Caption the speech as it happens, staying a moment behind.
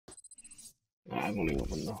I've only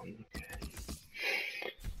opened the 100.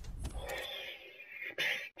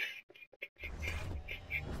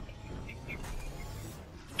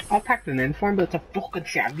 I packed an inform, but it's a fucking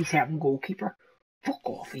 77 goalkeeper. Fuck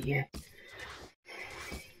off of you.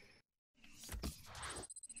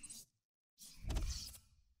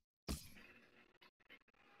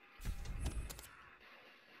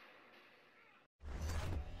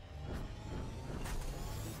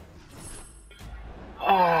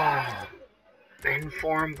 Oh,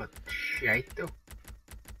 inform, but shite though.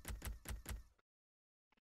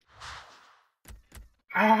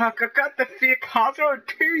 Ah, I got the fake Hazard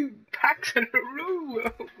 2 packs in a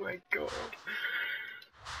row. Oh my god.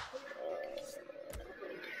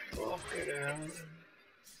 Fuck it out.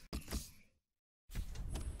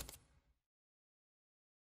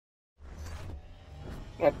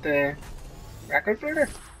 What, the record breaker?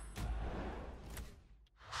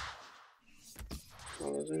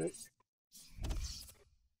 What was it?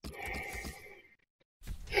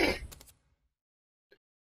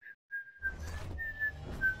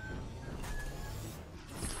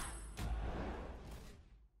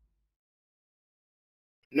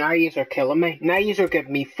 Now yous are killing me. Now yous are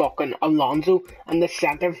giving me fucking Alonso and the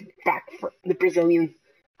centre back for the Brazilian.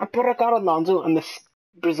 But I got Alonso and the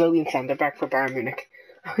Brazilian centre back for Bayern Munich.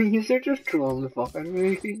 Yous are just trolling the fuck out of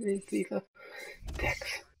me, FIFA.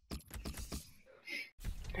 Dicks.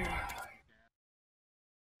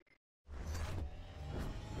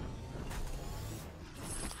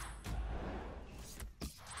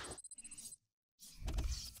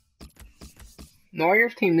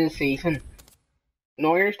 Neuer's team this season.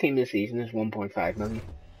 Neuer's team this season is 1.5 million.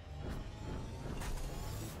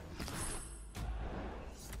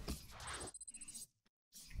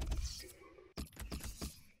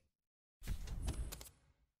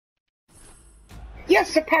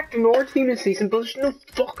 Yes, I packed the Neuer team this season, but there's no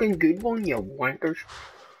fucking good one, you wankers.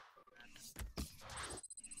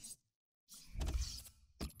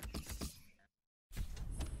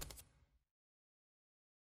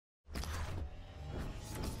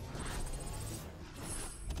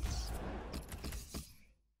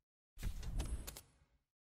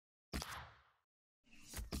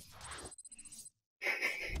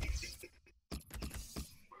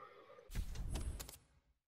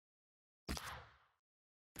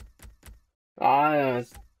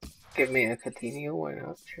 Give me a Coutinho, why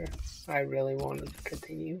not? Sure. I really wanted to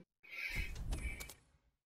continue.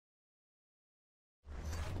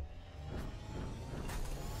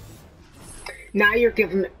 Now you're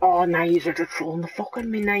giving me. Oh, now you're just trolling the fuck out of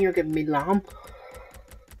me. Now you're giving me Lamb.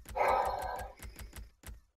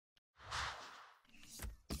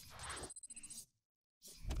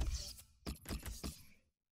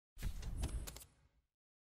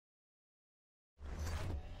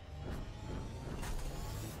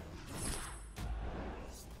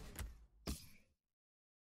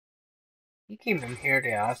 You came in here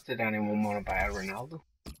to ask, did anyone want to buy a Ronaldo?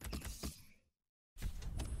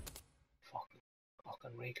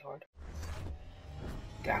 Fucking retard.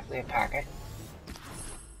 Definitely a packet.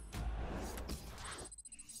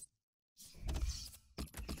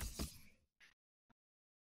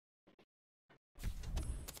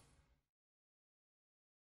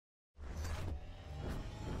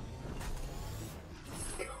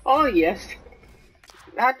 Oh yes,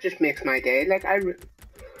 that just makes my day. Like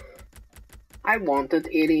I wanted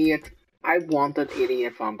 88. I wanted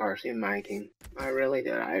 88 Van Persie in my team. I really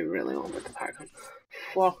did. I really wanted to pack him.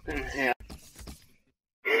 Fucking hell.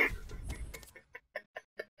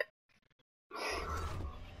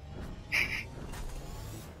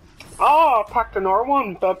 Oh, I packed another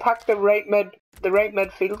one, but I packed the right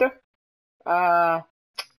midfielder.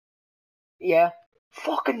 Yeah.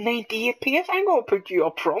 Fucking 98 PS. I'm gonna put you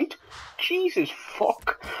up front. Jesus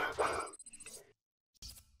fuck.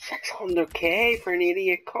 600k for an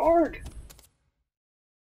 88 card.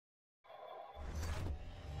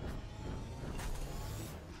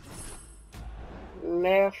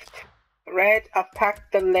 Left, right. I've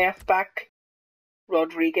packed the left back,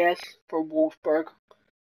 Rodriguez for Wolfsburg.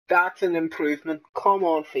 That's an improvement. Come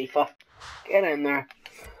on, FIFA. Get in there.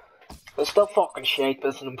 It's still fucking shit, but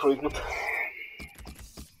it's an improvement.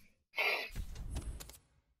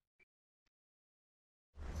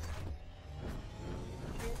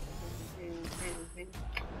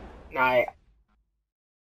 Now,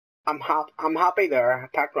 I'm happy there. I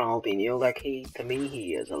packed Ronaldinho. Like, to me,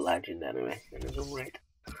 he is a legend anyway, in his own right.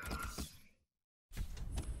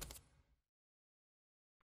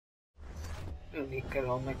 Don't need to get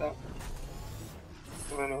on like that.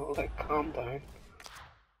 I know, like, calm down.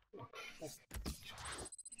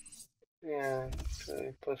 Yeah,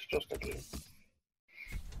 so it's just a game.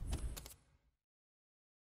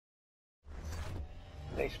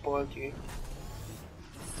 spoiled you.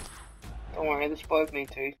 Don't worry, they spoiled me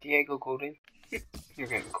too. Diego Godin. You're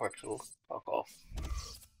getting corpsal. Fuck off.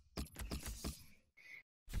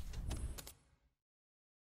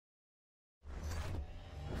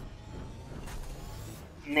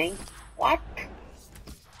 Name? What?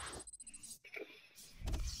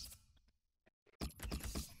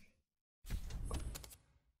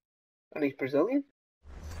 And he's Brazilian?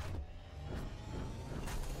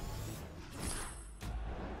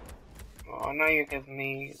 Oh, now you're giving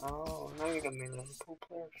me. Oh, now you're giving me Liverpool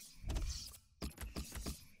players.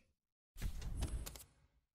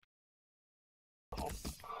 Oh.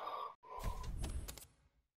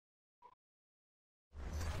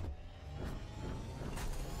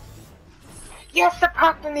 Yes,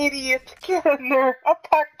 attacked an idiot! Get in there!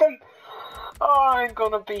 Attack them! Oh, I'm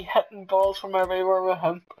gonna be hitting balls from everywhere with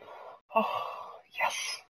him. Oh,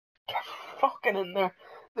 yes! Get fucking in there.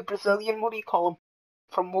 The Brazilian, what do you call him?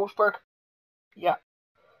 From Wolfsburg? Yeah.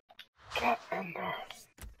 Get in there.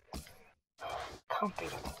 Can't beat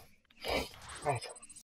it. Right.